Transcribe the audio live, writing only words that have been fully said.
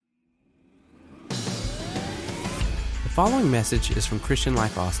following message is from Christian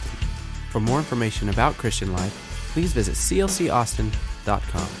Life Austin. For more information about Christian Life, please visit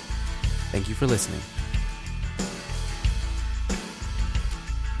clcaustin.com. Thank you for listening.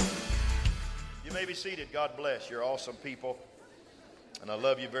 You may be seated. God bless. You're awesome people, and I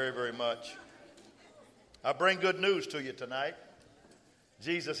love you very, very much. I bring good news to you tonight.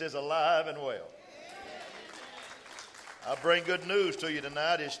 Jesus is alive and well. I bring good news to you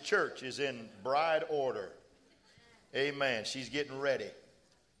tonight. His church is in bride order. Amen. She's getting ready.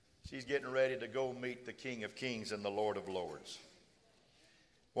 She's getting ready to go meet the King of Kings and the Lord of Lords.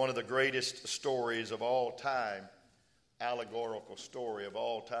 One of the greatest stories of all time, allegorical story of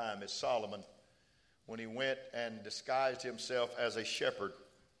all time, is Solomon when he went and disguised himself as a shepherd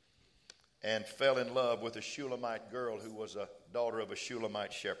and fell in love with a Shulamite girl who was a daughter of a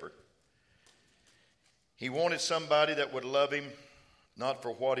Shulamite shepherd. He wanted somebody that would love him, not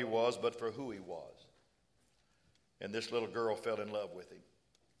for what he was, but for who he was. And this little girl fell in love with him.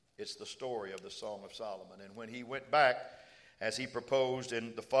 It's the story of the Song of Solomon. And when he went back, as he proposed,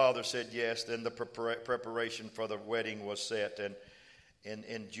 and the father said yes, then the preparation for the wedding was set. And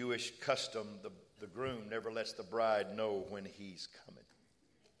in Jewish custom, the groom never lets the bride know when he's coming.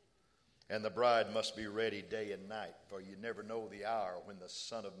 And the bride must be ready day and night, for you never know the hour when the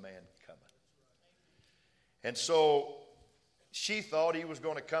Son of Man cometh. And so she thought he was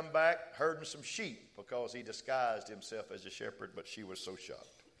going to come back herding some sheep because he disguised himself as a shepherd, but she was so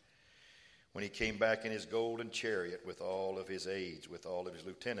shocked. When he came back in his golden chariot with all of his aides, with all of his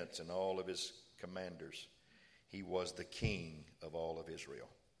lieutenants and all of his commanders, he was the king of all of Israel.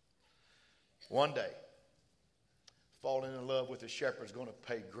 One day, falling in love with a shepherd is going to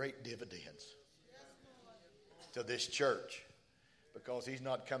pay great dividends to this church, because he's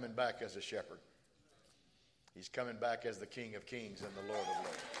not coming back as a shepherd. He's coming back as the King of Kings and the Lord of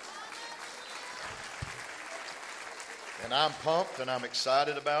Lords. And I'm pumped and I'm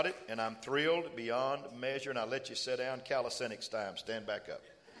excited about it and I'm thrilled beyond measure. And I'll let you sit down. Calisthenics time. Stand back up.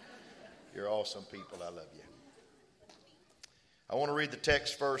 You're awesome people. I love you. I want to read the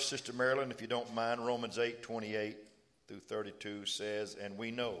text first, Sister Marilyn, if you don't mind. Romans 8:28 through 32 says, "And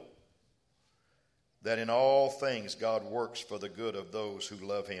we know that in all things God works for the good of those who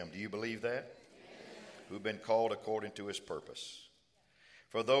love him." Do you believe that? Who've been called according to his purpose.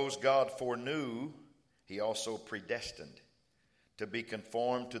 For those God foreknew, he also predestined to be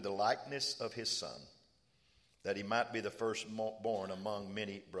conformed to the likeness of his Son, that he might be the firstborn among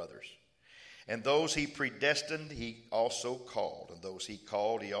many brothers. And those he predestined, he also called. And those he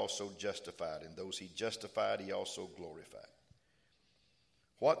called, he also justified. And those he justified, he also glorified.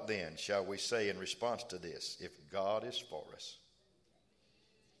 What then shall we say in response to this? If God is for us,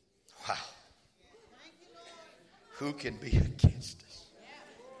 wow, who can be against us?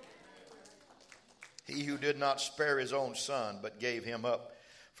 He who did not spare his own Son, but gave him up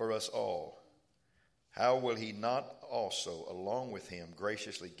for us all, how will he not also, along with him,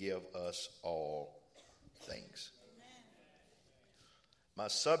 graciously give us all things? My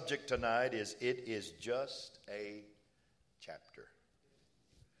subject tonight is, it is just a chapter.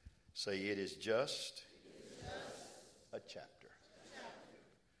 Say, it is just a chapter.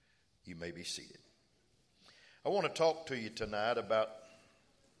 You may be seated. I want to talk to you tonight about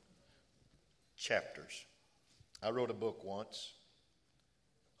chapters. I wrote a book once.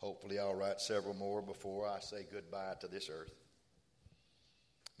 Hopefully I'll write several more before I say goodbye to this earth.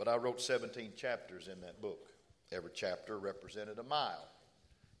 But I wrote 17 chapters in that book. Every chapter represented a mile.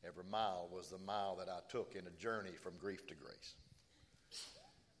 Every mile was the mile that I took in a journey from grief to grace.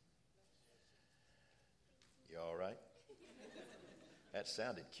 You all right? That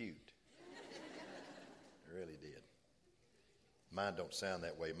sounded cute. It really did. Mine don't sound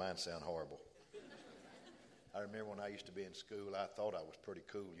that way. Mine sound horrible. I remember when I used to be in school, I thought I was pretty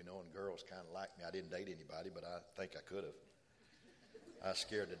cool, and girls kind of liked me. I didn't date anybody, but I think I could have. I was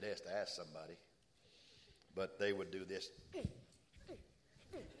scared to death to ask somebody. But they would do this.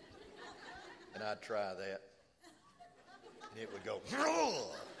 And I'd try that. And it would go.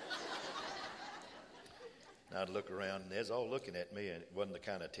 And I'd look around, and they was all looking at me, and it wasn't the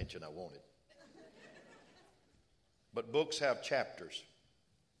kind of attention I wanted. But books have chapters.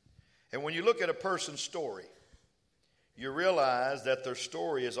 And when you look at a person's story, you realize that their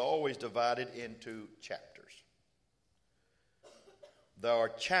story is always divided into chapters. There are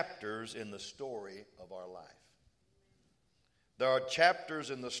chapters in the story of our life. There are chapters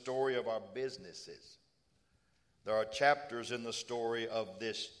in the story of our businesses. There are chapters in the story of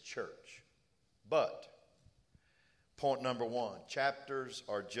this church. But, point number one, chapters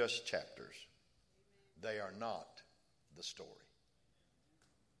are just chapters. They are not the story.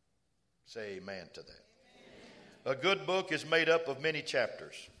 Say amen to that. A good book is made up of many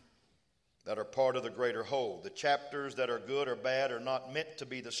chapters that are part of the greater whole. The chapters that are good or bad are not meant to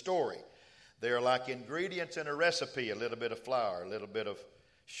be the story. They are like ingredients in a recipe, a little bit of flour, a little bit of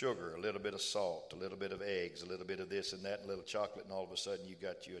sugar, a little bit of salt, a little bit of eggs, a little bit of this and that, and a little chocolate, and all of a sudden you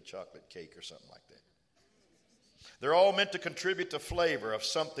got you a chocolate cake or something like that. They're all meant to contribute to flavor of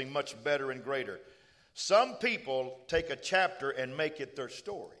something much better and greater. Some people take a chapter and make it their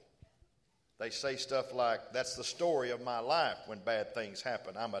story. They say stuff like, that's the story of my life when bad things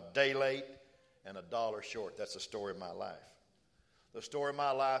happen. I'm a day late and $1 short. That's the story of my life. The story of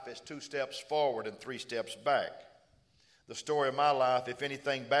my life is 2 steps forward and 3 steps back. The story of my life, if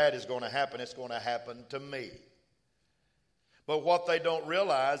anything bad is going to happen, it's going to happen to me. But what they don't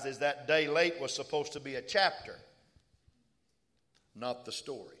realize is that day late was supposed to be a chapter, not the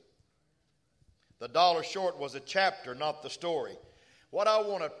story. The $1 short was a chapter, not the story. What I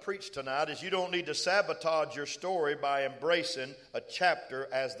want to preach tonight is you don't need to sabotage your story by embracing a chapter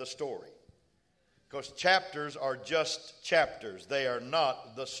as the story. Because chapters are just chapters. They are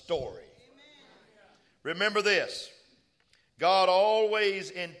not the story. Remember this. God always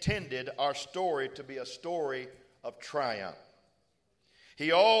intended our story to be a story of triumph.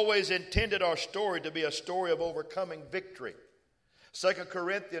 He always intended our story to be a story of overcoming victory. 2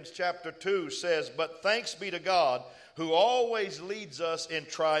 Corinthians chapter 2 says, "But thanks be to God who always leads us in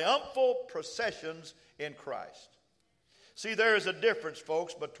triumphal processions in Christ." See, there is a difference,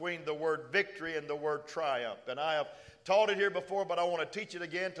 folks, between the word victory and the word triumph. And I have taught it here before, but I want to teach it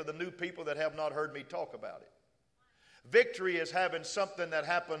again to the new people that have not heard me talk about it. Victory is having something that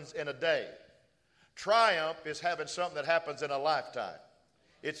happens in a day. Triumph is having something that happens in a lifetime.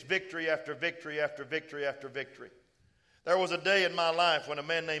 It's victory after victory after victory after victory. There was a day in my life when a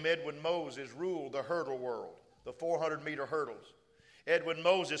man named Edwin Moses ruled the hurdle world, the 400-meter hurdles. Edwin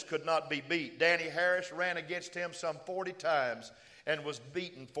Moses could not be beat. Danny Harris ran against him some 40 times and was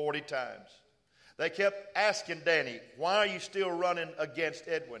beaten 40 times. They kept asking Danny, "Why are you still running against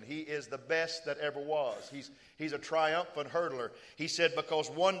Edwin? He is the best that ever was. He's a triumphant hurdler." He said, "Because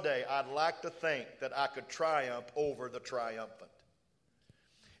one day I'd like to think that I could triumph over the triumphant."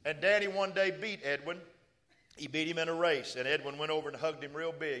 And Danny one day beat Edwin. He beat him in a race, and Edwin went over and hugged him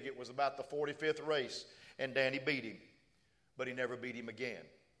real big. It was about the 45th race, and Danny beat him, but he never beat him again.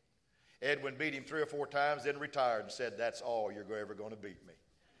 Edwin beat him 3 or 4 times, then retired and said, "That's all you're ever going to beat me."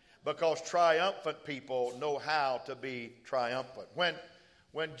 Because triumphant people know how to be triumphant.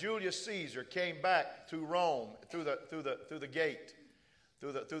 When Julius Caesar came back to Rome through the gate,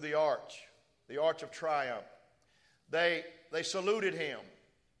 through the arch of triumph, they saluted him.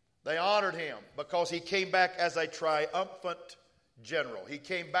 They honored him because he came back as a triumphant general. He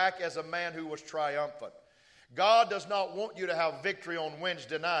came back as a man who was triumphant. God does not want you to have victory on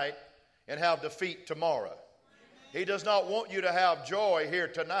Wednesday night and have defeat tomorrow. He does not want you to have joy here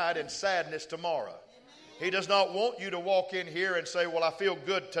tonight and sadness tomorrow. He does not want you to walk in here and say, "Well, I feel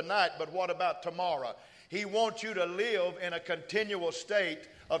good tonight, but what about tomorrow?" He wants you to live in a continual state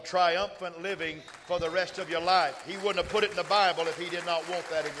of triumphant living for the rest of your life. He wouldn't have put it in the Bible if he did not want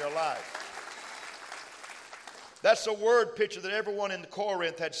that in your life. That's a word picture that everyone in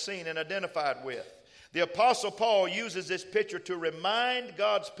Corinth had seen and identified with. The Apostle Paul uses this picture to remind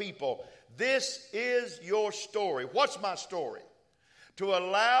God's people, this is your story. What's my story? To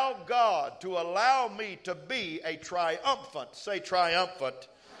allow God, to allow me to be a triumphant, say triumphant,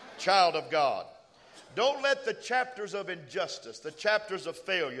 child of God. Don't let the chapters of injustice, the chapters of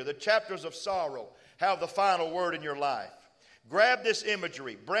failure, the chapters of sorrow have the final word in your life. Grab this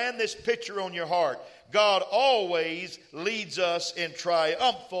imagery, brand this picture on your heart. God always leads us in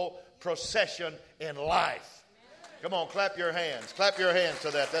triumphal procession in life. Come on, clap your hands. Clap your hands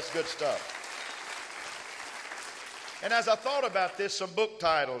to that. That's good stuff. And as I thought about this, some book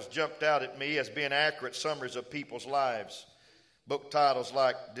titles jumped out at me as being accurate summaries of people's lives. Book titles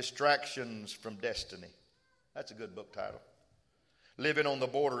like Distractions from Destiny. That's a good book title. Living on the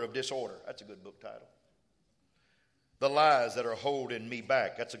Border of Disorder. That's a good book title. The Lies That Are Holding Me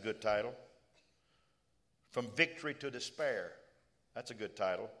Back. That's a good title. From Victory to Despair. That's a good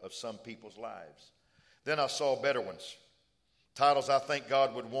title of some people's lives. Then I saw better ones. Titles I think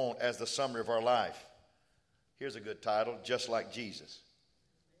God would want as the summary of our life. Here's a good title, Just Like Jesus.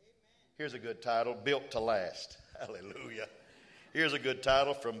 Here's a good title, Built to Last. Hallelujah. Here's a good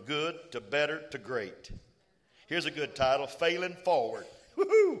title, From Good to Better to Great. Here's a good title, Failing Forward.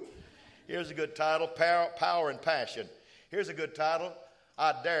 Woohoo! Here's a good title, Power and Passion. Here's a good title,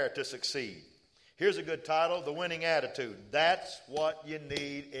 I Dare to Succeed. Here's a good title, The Winning Attitude. That's what you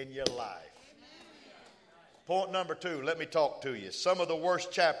need in your life. Point number 2, let me talk to you. Some of the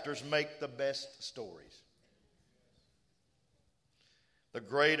worst chapters make the best stories. The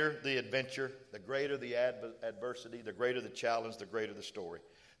greater the adventure, the greater the adversity, the greater the challenge, the greater the story.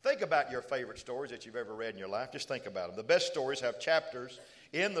 Think about your favorite stories that you've ever read in your life. Just think about them. The best stories have chapters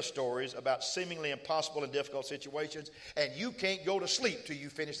in the stories about seemingly impossible and difficult situations, and you can't go to sleep till you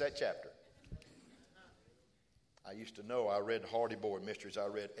finish that chapter. I used to know, I read Hardy Boy Mysteries. I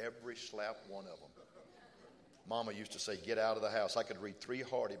read every slap one of them. Mama used to say, get out of the house. I could read 3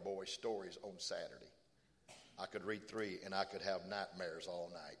 Hardy Boy stories on Saturday. I could read 3, and I could have nightmares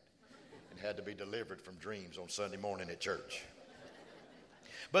all night and had to be delivered from dreams on Sunday morning at church.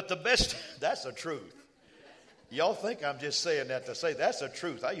 But the best, that's the truth. Y'all think I'm just saying that to say that's the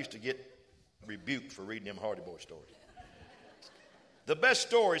truth. I used to get rebuked for reading them Hardy Boy stories. The best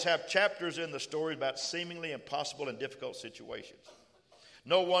stories have chapters in the story about seemingly impossible and difficult situations.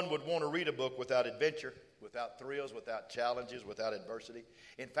 No one would want to read a book without adventure, without thrills, without challenges, without adversity.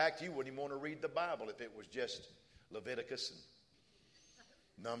 In fact, you wouldn't even want to read the Bible if it was just Leviticus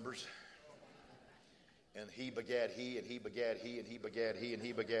and Numbers. And he begat he, and he begat he, and he begat he, and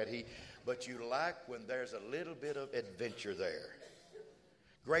he begat he. But you like when there's a little bit of adventure there.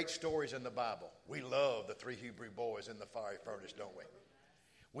 Great stories in the Bible. We love the 3 Hebrew boys in the fiery furnace, don't we?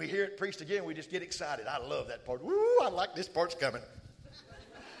 We hear it preached again, we just get excited. I love that part. Woo, I like this part's coming.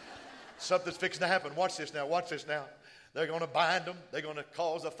 Something's fixing to happen. Watch this now, watch this now. They're going to bind them. They're going to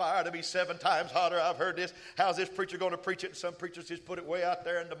cause the fire to be 7 times hotter. I've heard this. How's this preacher going to preach it? And some preachers just put it way out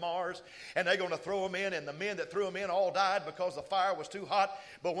there into Mars. And they're going to throw them in. And the men that threw them in all died because the fire was too hot.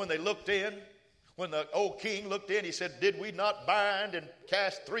 But when they looked in, when the old king looked in, he said, did we not bind and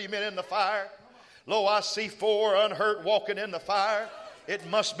cast 3 men in the fire? Lo, I see 4 unhurt walking in the fire. It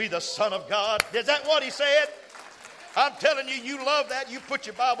must be the Son of God. Is that what he said? I'm telling you, you love that. You put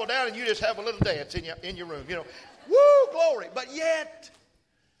your Bible down and you just have a little dance in your room. You know, woo, glory. But yet,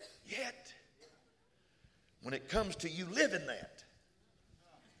 when it comes to you living that,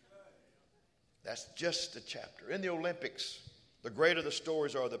 that's just a chapter. In the Olympics, the greater the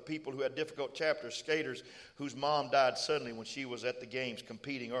stories are the people who had difficult chapters, skaters whose mom died suddenly when she was at the games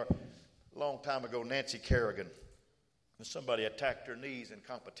competing, or a long time ago, Nancy Kerrigan, when somebody attacked her knees in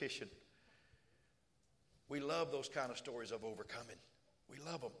competition. We love those kind of stories of overcoming. We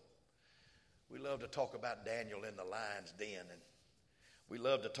love them. We love to talk about Daniel in the lion's den, and we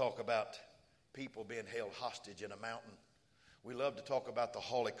love to talk about people being held hostage in a mountain. We love to talk about the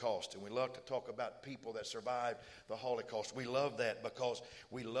Holocaust, and we love to talk about people that survived the Holocaust. We love that because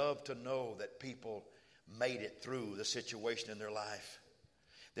we love to know that people made it through the situation in their life.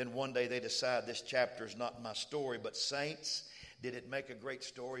 Then one day they decide, this chapter is not my story, but saints, did it make a great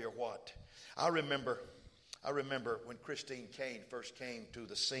story or what? I remember when Christine Kane first came to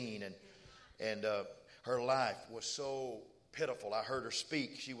the scene, and her life was so pitiful. I heard her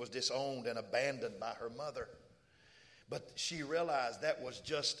speak. She was disowned and abandoned by her mother. But she realized that was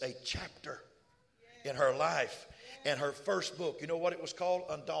just a chapter in her life. And her first book, you know what it was called?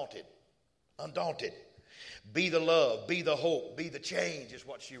 Undaunted. Undaunted. Be the love, be the hope, be the change is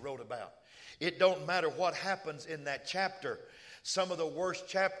what she wrote about. It don't matter what happens in that chapter. Some of the worst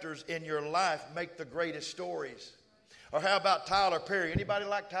chapters in your life make the greatest stories. Or how about Tyler Perry? Anybody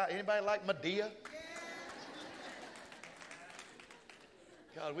like Medea?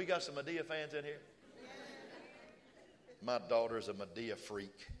 God, we got some Medea fans in here. My daughter is a Medea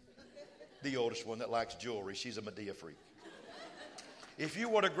freak. The oldest one that likes jewelry. She's a Medea freak. If you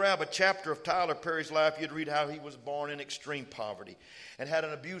were to grab a chapter of Tyler Perry's life, you'd read how he was born in extreme poverty and had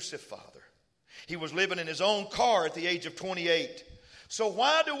an abusive father. He was living in his own car at the age of 28. So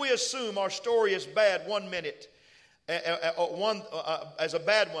why do we assume our story is bad 1 minute, as a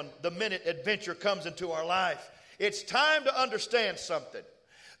bad one, the minute adventure comes into our life? It's time to understand something.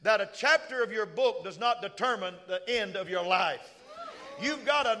 That a chapter of your book does not determine the end of your life. You've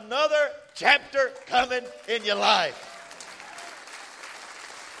got another chapter coming in your life.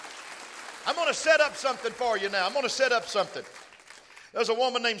 I'm going to set up something for you now. I'm going to set up something. There's a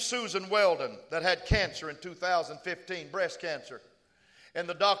woman named Susan Weldon that had cancer in 2015, breast cancer. And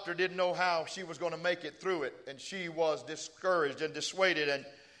the doctor didn't know how she was going to make it through it. And she was discouraged and dissuaded, and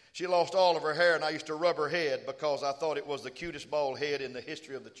she lost all of her hair, and I used to rub her head because I thought it was the cutest bald head in the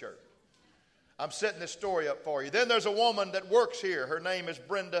history of the church. I'm setting this story up for you. Then there's a woman that works here. Her name is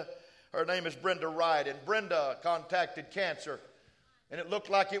Brenda. Her name is Brenda Wright. And Brenda contacted cancer, and it looked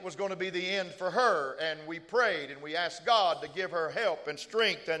like it was going to be the end for her. And we prayed, and we asked God to give her help and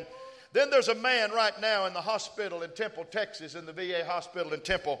strength. And Then there's a man right now in the hospital in Temple, Texas, in the VA hospital in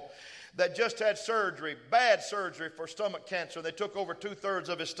Temple, that just had surgery, bad surgery for stomach cancer. They took over 2/3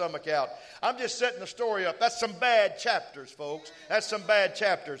 of his stomach out. I'm just setting the story up. That's some bad chapters, folks. That's some bad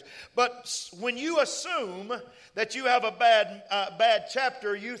chapters. But when you assume that you have a bad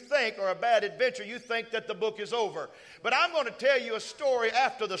chapter, you think, or a bad adventure, you think that the book is over. But I'm going to tell you a story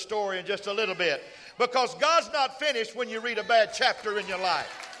after the story in just a little bit. Because God's not finished when you read a bad chapter in your life.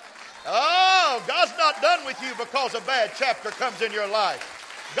 Oh, God's not done with you because a bad chapter comes in your life.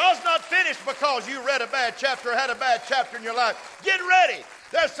 God's not finished because you read a bad chapter or had a bad chapter in your life. Get ready.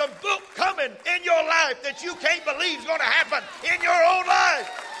 There's some book coming in your life that you can't believe is going to happen in your own life.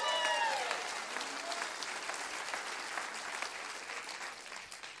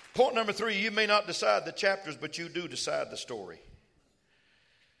 Point number 3, you may not decide the chapters, but you do decide the story.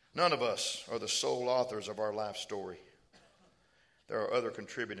 None of us are the sole authors of our life story. There are other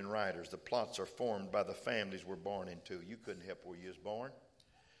contributing writers. The plots are formed by the families we're born into. You couldn't help where you was born.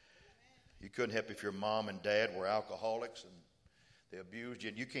 You couldn't help if your mom and dad were alcoholics and they abused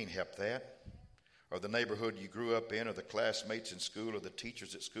you. You can't help that. Or the neighborhood you grew up in, or the classmates in school, or the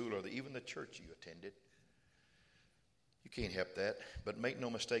teachers at school, or even the church you attended. You can't help that. But make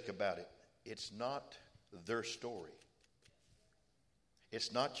no mistake about it. It's not their story.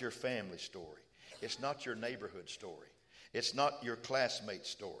 It's not your family story. It's not your neighborhood story. It's not your classmate's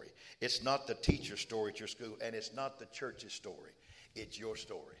story. It's not the teacher's story at your school. And it's not the church's story. It's your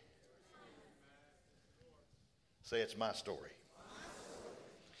story. Say, it's my story.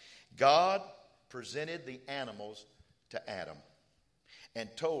 God presented the animals to Adam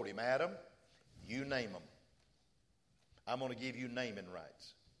and told him, Adam, you name them. I'm going to give you naming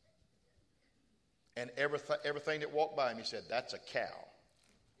rights. And everything that walked by him, he said, that's a cow.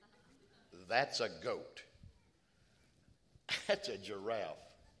 That's a goat. That's a giraffe.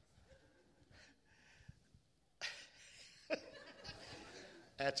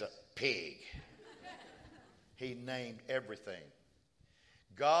 That's a pig. He named everything.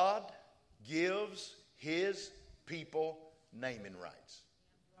 God gives his people naming rights.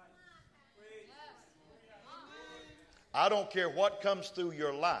 I don't care what comes through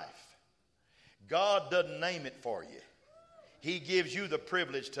your life. God doesn't name it for you. He gives you the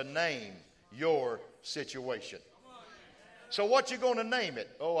privilege to name your situation. So what you going to name it?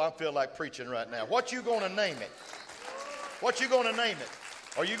 Oh, I feel like preaching right now. What you going to name it? What you going to name it?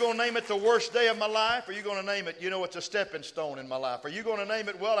 Are you going to name it the worst day of my life? Are you going to name it, it's a stepping stone in my life? Are you going to name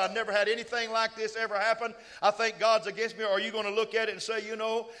it, well, I've never had anything like this ever happen. I think God's against me. Or are you going to look at it and say,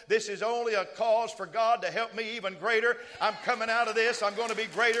 this is only a cause for God to help me even greater. I'm coming out of this. I'm going to be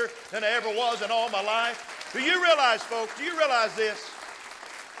greater than I ever was in all my life. Do you realize, folks, this?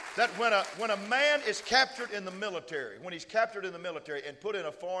 That when a man is captured in the military, when he's captured in the military and put in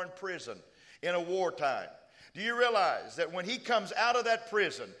a foreign prison in a wartime, do you realize that when he comes out of that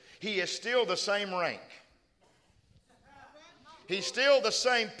prison, he is still the same rank? He's still the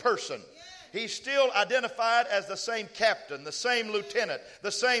same person. He's still identified as the same captain, the same lieutenant,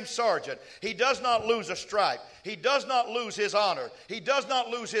 the same sergeant. He does not lose a stripe. He does not lose his honor. He does not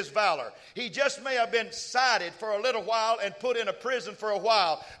lose his valor. He just may have been cited for a little while and put in a prison for a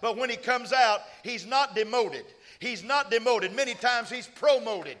while. But when he comes out, he's not demoted. He's not demoted. Many times he's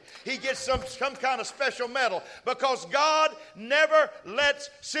promoted. He gets some kind of special medal, because God never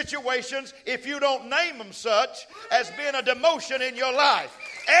lets situations, if you don't name them such, as being a demotion in your life.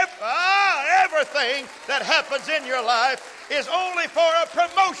 Everything that happens in your life is only for a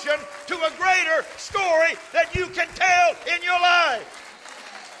promotion to a greater story that you can tell in your life.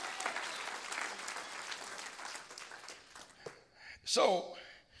 So,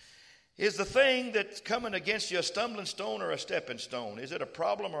 is the thing that's coming against you a stumbling stone or a stepping stone? Is it a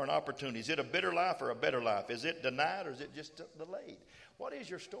problem or an opportunity? Is it a bitter life or a better life? Is it denied or is it just delayed? What is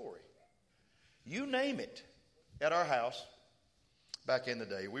your story? You name it. At our house, back in the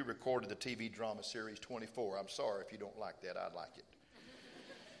day, we recorded the TV drama series 24. I'm sorry if you don't like that. I like it.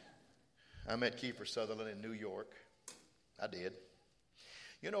 I met Kiefer Sutherland in New York. I did.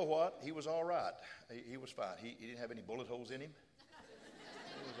 You know what? He was all right. He was fine. He didn't have any bullet holes in him.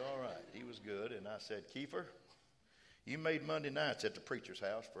 He was all right. He was good. And I said, Kiefer, you made Monday nights at the preacher's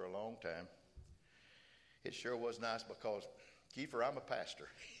house for a long time. It sure was nice because, Kiefer, I'm a pastor.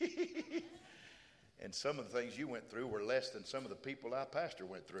 And some of the things you went through were less than some of the people our pastor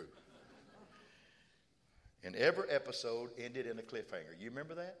went through. And every episode ended in a cliffhanger. You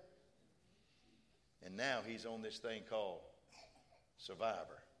remember that? And now he's on this thing called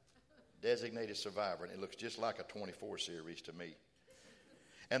Survivor. Designated Survivor. And it looks just like a 24 series to me.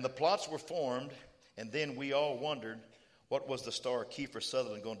 And the plots were formed, and then we all wondered, What was the star Kiefer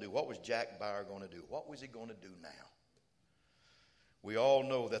Sutherland going to do? What was Jack Bauer going to do? What was he going to do now? We all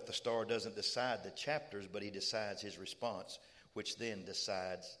know that the star doesn't decide the chapters, but he decides his response, which then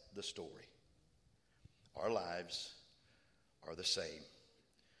decides the story. Our lives are the same.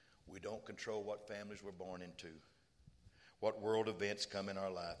 We don't control what families we're born into, what world events come in our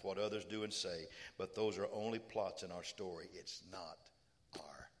life, what others do and say, but those are only plots in our story. It's not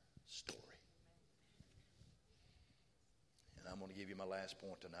our story. And I'm going to give you my last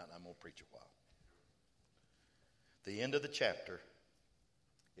point tonight, and I'm going to preach a while. The end of the chapter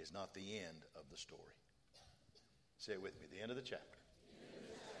is not the end of the story. Say it with me. The end of the chapter,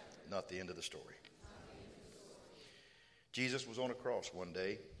 not the end of the story. Jesus was on a cross one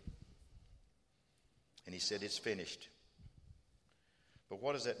day, and he said, "It's finished." But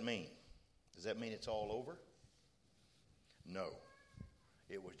what does that mean? Does that mean it's all over? No.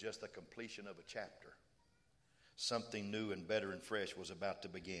 It was just the completion of a chapter. Something new and better and fresh was about to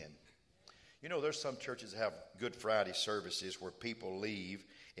begin. You know, there's some churches that have Good Friday services where people leave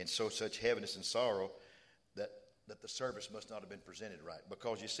in such heaviness and sorrow that the service must not have been presented right.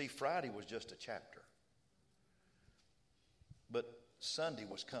 Because you see, Friday was just a chapter. But Sunday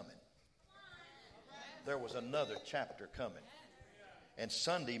was coming. There was another chapter coming. And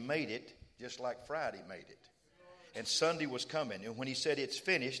Sunday made it just like Friday made it. And Sunday was coming. And when he said it's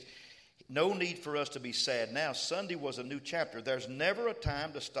finished, no need for us to be sad now. Sunday was a new chapter. There's never a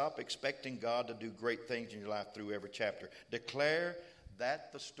time to stop expecting God to do great things in your life through every chapter. Declare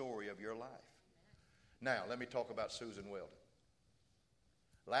that the story of your life. Now, let me talk about Susan Weldon.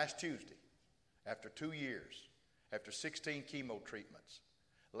 Last Tuesday, after 2 years, after 16 chemo treatments,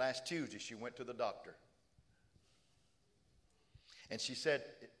 last Tuesday she went to the doctor. And she said,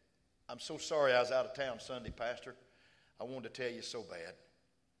 "I'm so sorry I was out of town Sunday, Pastor. I wanted to tell you so bad."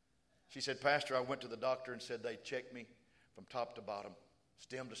 She said, "Pastor, I went to the doctor and said they checked me from top to bottom,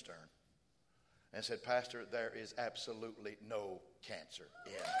 stem to stern. And said, Pastor, there is absolutely no cancer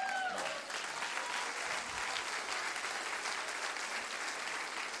in my life."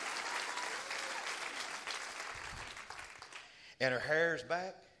 And her hair's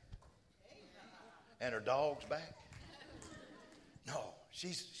back. And her dog's back. No,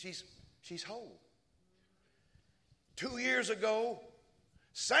 she's whole. 2 years ago,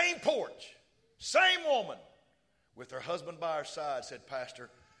 same porch, same woman, with her husband by her side, said, "Pastor,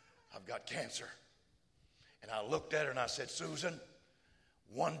 I've got cancer." And I looked at her and I said, "Susan,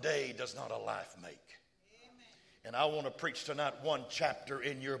 one day does not a life make." Amen. And I want to preach tonight, one chapter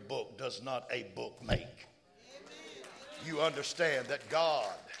in your book does not a book make. Amen. You understand that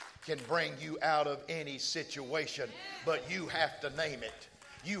God can bring you out of any situation, but you have to name it.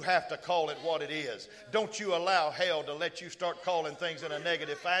 You have to call it what it is. Don't you allow hell to let you start calling things in a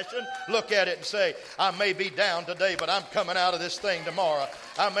negative fashion. Look at it and say, "I may be down today, but I'm coming out of this thing tomorrow.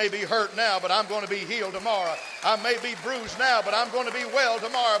 I may be hurt now, but I'm going to be healed tomorrow. I may be bruised now, but I'm going to be well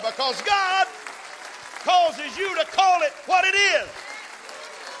tomorrow," because God causes you to call it what it is.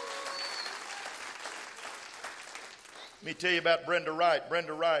 Let me tell you about Brenda Wright.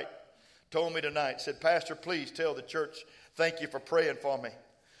 Brenda Wright told me tonight, said, "Pastor, please tell the church thank you for praying for me."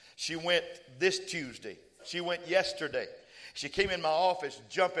 She went this Tuesday. She went yesterday. She came in my office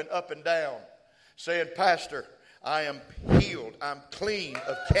jumping up and down saying, "Pastor, I am healed. I'm clean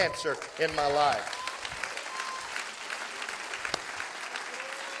of cancer in my life."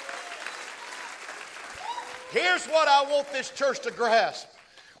 Here's what I want this church to grasp.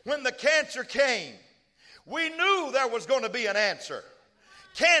 When the cancer came, we knew there was going to be an answer.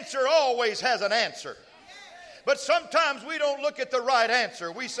 Cancer always has an answer. But sometimes we don't look at the right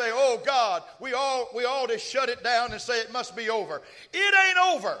answer. We say, "Oh God," we all just shut it down and say it must be over. It ain't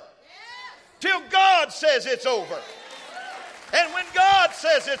over till God says it's over. And when God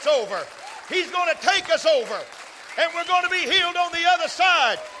says it's over, He's going to take us over. And we're going to be healed on the other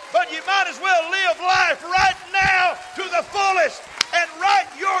side. But you might as well live life right now to the fullest and write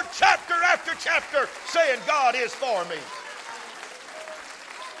your chapter after chapter saying, "God is for me."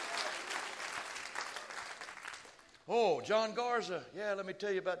 Oh, John Garza. Yeah, let me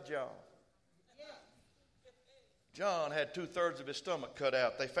tell you about John. John had 2/3 of his stomach cut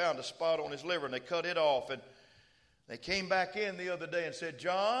out. They found a spot on his liver and they cut it off. And they came back in the other day and said,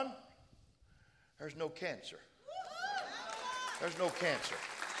 "John, there's no cancer. There's no cancer.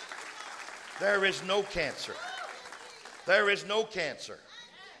 There is no cancer. There is no cancer.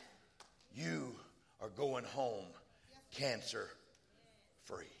 You are going home cancer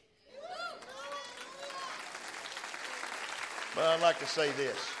free." But I'd like to say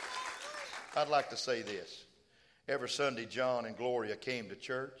this. Every Sunday, John and Gloria came to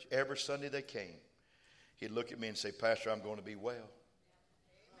church. Every Sunday they came. he'd look at me and say, Pastor, I'm going to be well.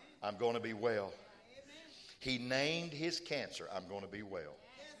 I'm going to be well. He named his cancer, I'm going to be well.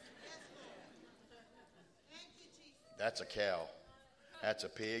 That's a cow. That's a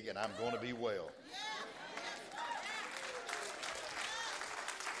pig, and I'm going to be well.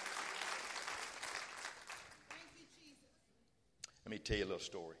 Let me tell you a little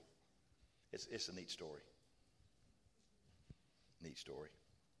story. It's a neat story. Neat story.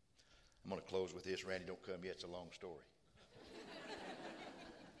 I'm going to close with this. Randy, don't come yet. It's a long story.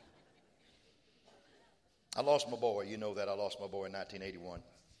 I lost my boy. You know that. I lost my boy in 1981.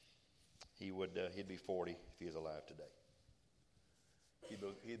 He'd be 40 if he was alive today.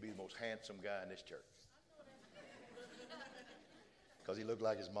 He'd be the most handsome guy in this church. Because he looked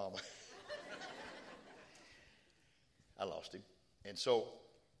like his mama. I lost him. And so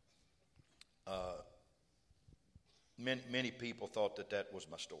many people thought that was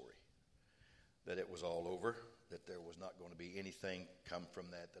my story. That it was all over. That there was not going to be anything come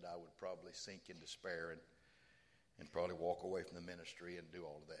from that I would probably sink in despair and probably walk away from the ministry and do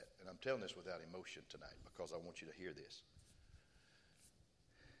all of that. And I'm telling this without emotion tonight because I want you to hear this.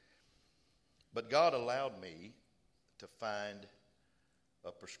 But God allowed me to find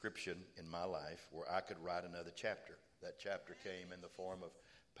a prescription in my life where I could write another chapter. That chapter came in the form of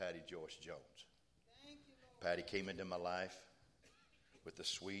Patty Joyce Jones. Patty came into my life with the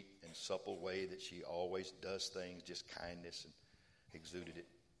sweet and supple way that she always does things, just kindness, and exuded it.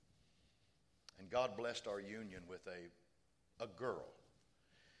 And God blessed our union with a girl.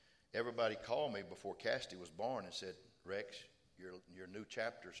 Everybody called me before Cassidy was born and said, Rex, your new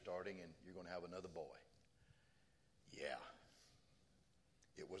chapter's starting and you're going to have another boy. Yeah.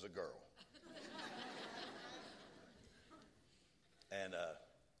 It was a girl. And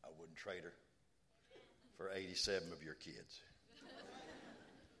I wouldn't trade her for 87 of your kids.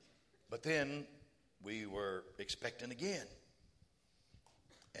 But then we were expecting again.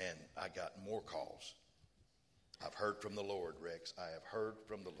 And I got more calls. I've heard from the Lord, Rex. I have heard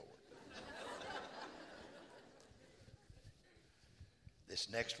from the Lord. This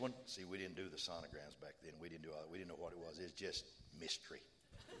next one, see, we didn't do the sonograms back then. We didn't know what it was. It's just mystery.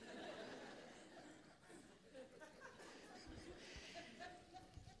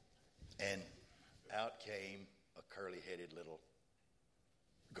 And out came a curly-headed little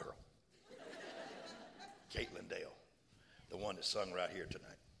girl. Caitlin Dale, the one that sung right here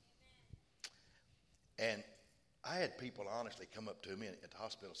tonight. And I had people honestly come up to me at the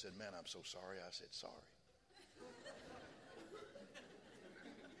hospital and said, man, I'm so sorry. I said, sorry.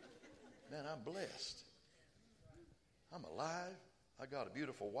 Man, I'm blessed. I'm alive. I got a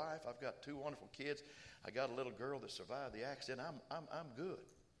beautiful wife. I've got 2 wonderful kids. I got a little girl that survived the accident. I'm good.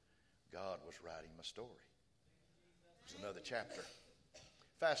 God was writing my story. It was another chapter.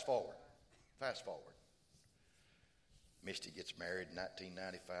 Fast forward. Misty gets married in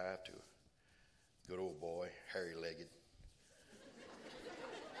 1995 to a good old boy, hairy-legged.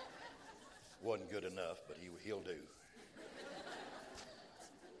 Wasn't good enough, but he'll do.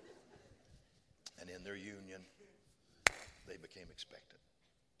 And in their union, they became expectant.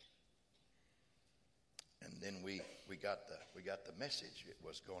 And then we got the message. It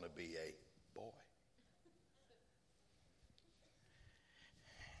was going to be a boy.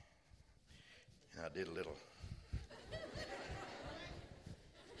 And I did a little.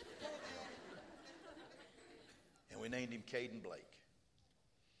 And we named him Caden Blake.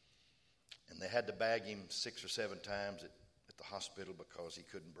 And they had to bag him 6 or 7 times at the hospital because he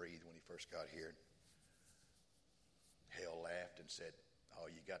couldn't breathe when he first got here. Hale laughed and said, oh,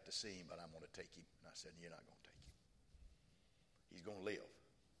 you got to see him, but I'm going to take him. And I said, you're not going to take him. He's going to live.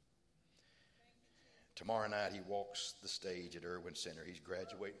 Tomorrow night he walks the stage at Irwin Center. He's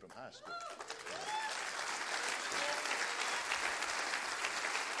graduating from high school.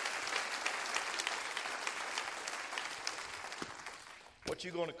 What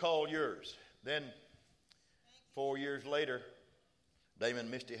you going to call yours? Then 4 years later, Damon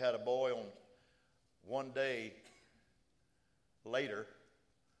and Misty had a boy on one day later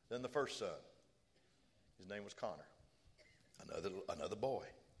than the first son. His name was Connor. Another boy.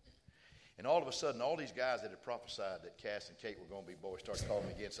 And all of a sudden, all these guys that had prophesied that Cass and Kate were going to be boys started calling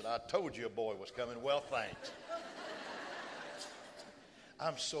me again and said, I told you a boy was coming. Well, thanks.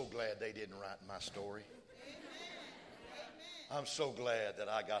 I'm so glad they didn't write my story. I'm so glad that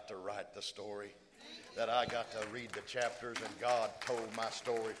I got to write the story, that I got to read the chapters and God told my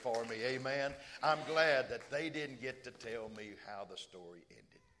story for me. Amen. I'm glad that they didn't get to tell me how the story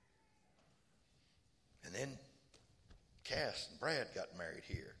ended. And then Cass and Brad got married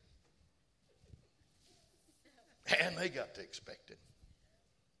here. And they got to expect it.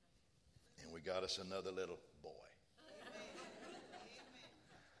 And And we got us another little boy.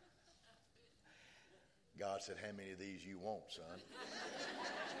 God said, how many of these you want, son?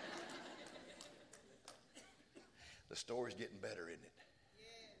 The story's getting better, isn't it?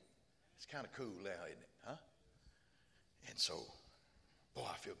 It's kind of cool now, isn't it? Huh? And so, boy,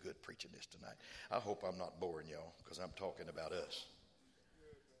 I feel good preaching this tonight. I hope I'm not boring y'all, because I'm talking about us.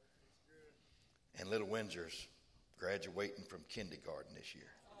 And little Windsor's graduating from kindergarten this year.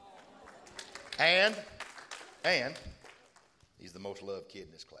 And he's the most loved kid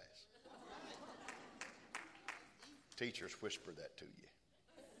in this class. Teachers whisper that to you.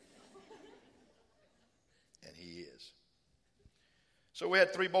 And he is. So we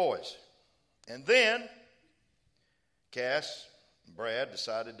had 3 boys. And then Cass and Brad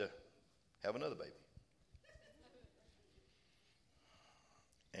decided to have another baby.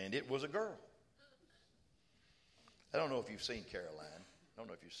 And it was a girl. I don't know if you've seen Caroline. I don't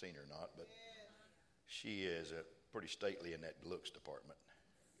know if you've seen her or not, but she is pretty stately in that looks department.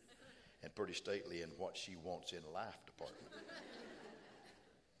 And pretty stately in what she wants in life department.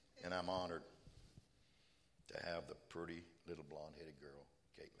 And I'm honored to have the pretty little blonde-headed girl,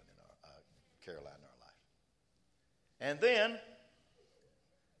 Caroline, in our life. And then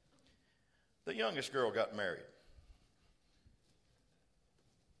the youngest girl got married.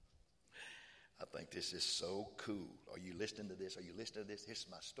 I think this is so cool. Are you listening to this? Are you listening to this? This is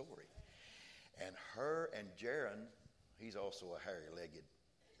my story. And her and Jaron, he's also a hairy-legged.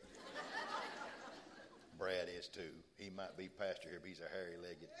 Brad is too. He might be pastor here, but he's a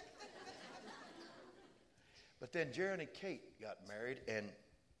hairy-legged. But then Jaron and Kate got married, and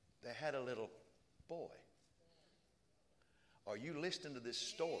they had a little boy. Are you listening to this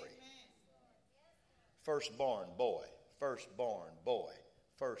story? Firstborn boy, firstborn boy,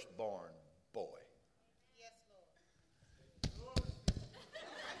 firstborn boy. Yes, Lord.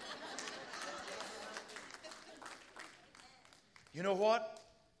 You know what?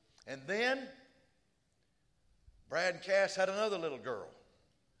 And then Brad and Cass had another little girl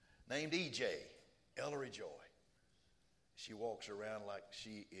named EJ, Ellery Joy. She walks around like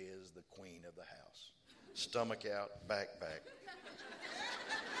she is the queen of the house. Stomach out, back.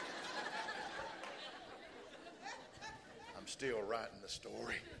 I'm still writing the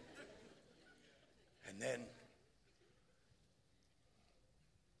story. And then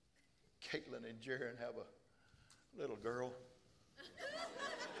Caitlin and Jaron have a little girl.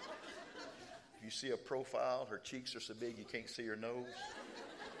 If you see a profile, her cheeks are so big you can't see her nose.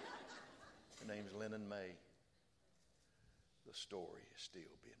 Her name's Lennon May. The story is still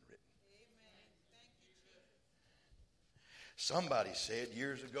being written. Amen. Thank you, Jesus. Somebody said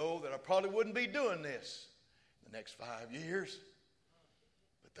years ago that I probably wouldn't be doing this in the next 5 years.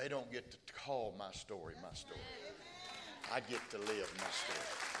 But they don't get to call my story my story. I get to live my story.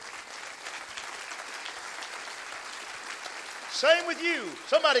 Same with you.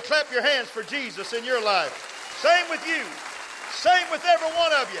 Somebody clap your hands for Jesus in your life. Same with you. Same with every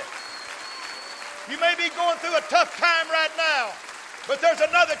one of you. You may be going through a tough time right now, but there's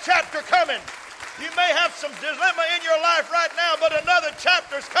another chapter coming. You may have some dilemma in your life right now, but another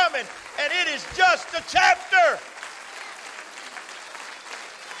chapter's coming, and it is just a chapter.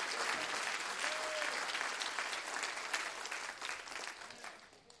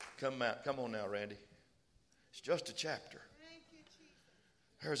 Come on now, Randy. It's just a chapter.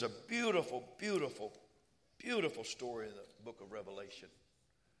 There's a beautiful, beautiful, beautiful story in the book of Revelation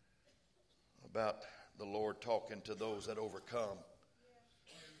about the Lord talking to those that overcome.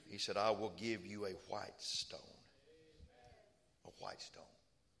 He said, I will give you a white stone. A white stone.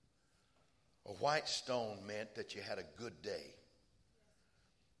 A white stone meant that you had a good day.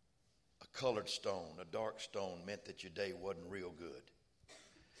 A colored stone, a dark stone meant that your day wasn't real good.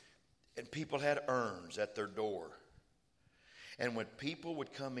 And people had urns at their door. And when people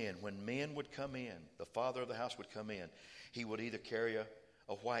would come in, when men would come in, the father of the house would come in, he would either carry a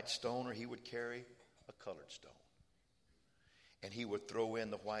white stone or he would carry a colored stone. And he would throw in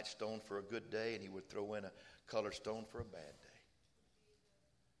the white stone for a good day and he would throw in a colored stone for a bad day.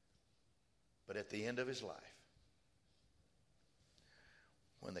 But at the end of his life,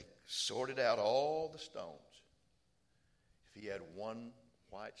 when they sorted out all the stones, if he had one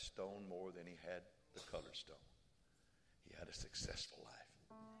white stone more than he had the colored stone, he had a successful life.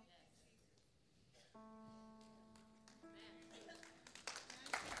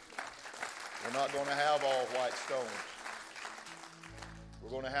 We're not going to have all white stones. We're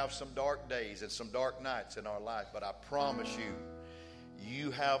going to have some dark days and some dark nights in our life, but I promise you,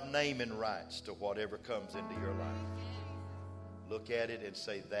 you have naming rights to whatever comes into your life. Look at it and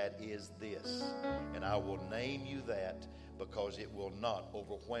say, that is this. And I will name you that because it will not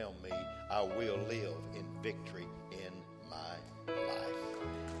overwhelm me. I will live in victory in my life.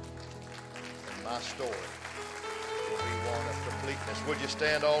 And my story will be one of completeness. Would you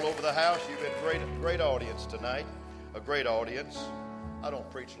stand all over the house? You've been a great audience tonight. A great audience. I don't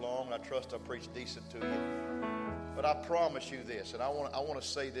preach long. I trust I preach decent to you. But I promise you this, and I want to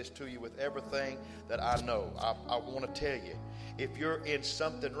say this to you with everything that I know. I want to tell you, if you're in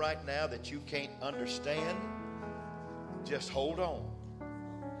something right now that you can't understand, just hold on.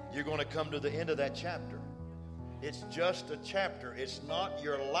 You're going to come to the end of that chapter. It's just a chapter. It's not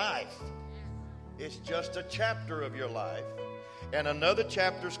your life. It's just a chapter of your life. And another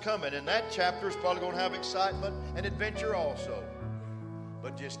chapter's coming, and that chapter is probably going to have excitement and adventure also.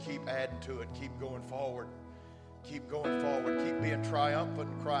 But just keep adding to it. Keep going forward. Keep going forward. Keep being triumphant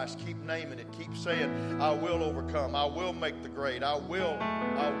in Christ. Keep naming it. Keep saying, I will overcome. I will make the grade. I will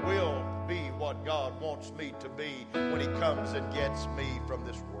be what God wants me to be when He comes and gets me from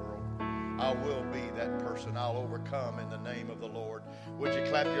this world. I will be that person. I'll overcome in the name of the Lord. Would you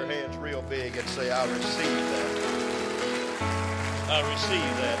clap your hands real big and say, I receive that. I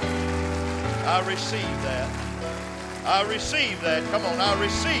receive that. I receive that. I receive that. Come on, I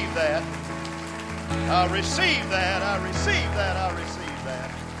receive that. I receive that. I receive that. I receive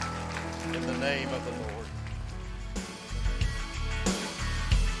that. In the name of the Lord.